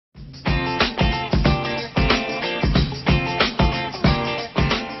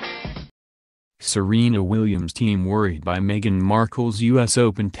Serena Williams' team worried by Meghan Markle's U.S.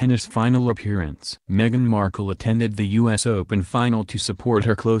 Open tennis final appearance. Meghan Markle attended the U.S. Open final to support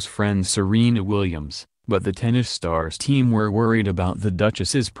her close friend Serena Williams, but the tennis star's team were worried about the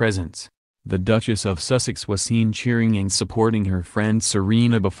Duchess's presence. The Duchess of Sussex was seen cheering and supporting her friend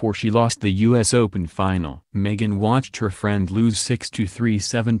Serena before she lost the U.S. Open final. Meghan watched her friend lose 6-3,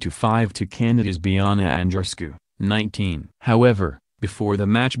 7-5 to Canada's Biana Andreescu, 19. However, before the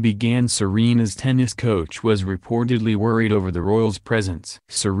match began, Serena's tennis coach was reportedly worried over the royals' presence.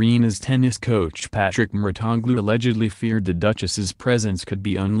 Serena's tennis coach Patrick Mouratoglou allegedly feared the Duchess's presence could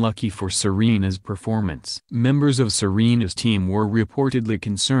be unlucky for Serena's performance. Members of Serena's team were reportedly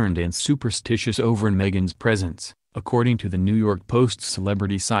concerned and superstitious over Meghan's presence, according to the New York Post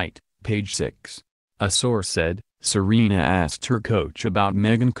celebrity site, Page 6. A source said, "Serena asked her coach about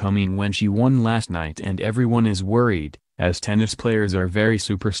Meghan coming when she won last night and everyone is worried, as tennis players are very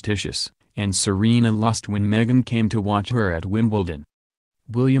superstitious, and Serena lost when Meghan came to watch her at Wimbledon."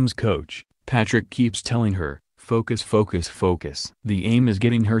 Williams' coach, Patrick, keeps telling her, "Focus, focus, focus." The aim is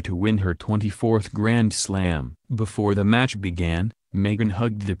getting her to win her 24th Grand Slam. Before the match began, Meghan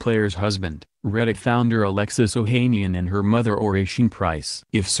hugged the player's husband, Reddit founder Alexis Ohanian, and her mother Oration Price.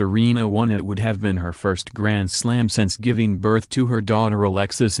 If Serena won, it would have been her first Grand Slam since giving birth to her daughter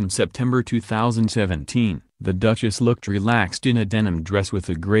Alexis in September 2017. The Duchess looked relaxed in a denim dress with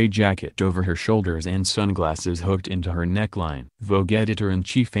a gray jacket over her shoulders and sunglasses hooked into her neckline. Vogue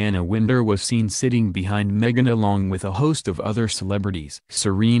editor-in-chief Anna Wintour was seen sitting behind Meghan along with a host of other celebrities.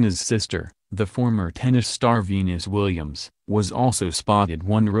 Serena's sister, the former tennis star Venus Williams, was also spotted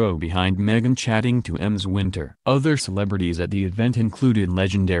one row behind Meghan chatting to Ms. Wintour. Other celebrities at the event included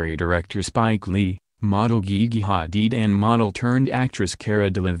legendary director Spike Lee, model Gigi Hadid, and model-turned-actress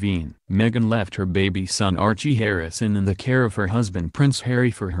Cara Delevingne. Meghan left her baby son Archie Harrison in the care of her husband Prince Harry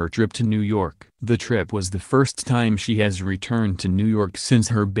for her trip to New York. The trip was the first time she has returned to New York since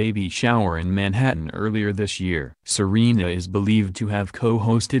her baby shower in Manhattan earlier this year. Serena is believed to have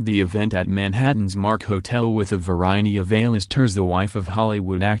co-hosted the event at Manhattan's Mark Hotel with a variety of A-listers, the wife of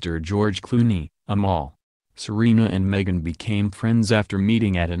Hollywood actor George Clooney, Amal. Serena and Meghan became friends after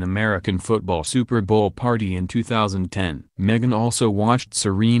meeting at an American football Super Bowl party in 2010. Meghan also watched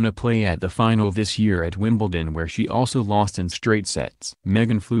Serena play at the final this year at Wimbledon, where she also lost in straight sets.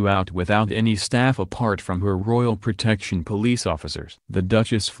 Meghan flew out without any staff apart from her royal protection police officers. The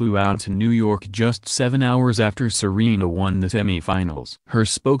Duchess flew out to New York just 7 hours after Serena won the semi-finals. Her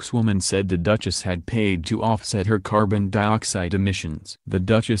spokeswoman said the Duchess had paid to offset her carbon dioxide emissions. The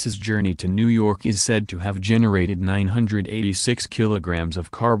Duchess's journey to New York is said to have generated 986 kilograms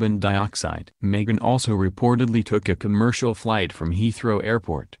of carbon dioxide. Meghan also reportedly took a commercial flight from Heathrow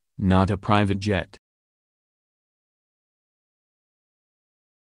Airport, not a private jet.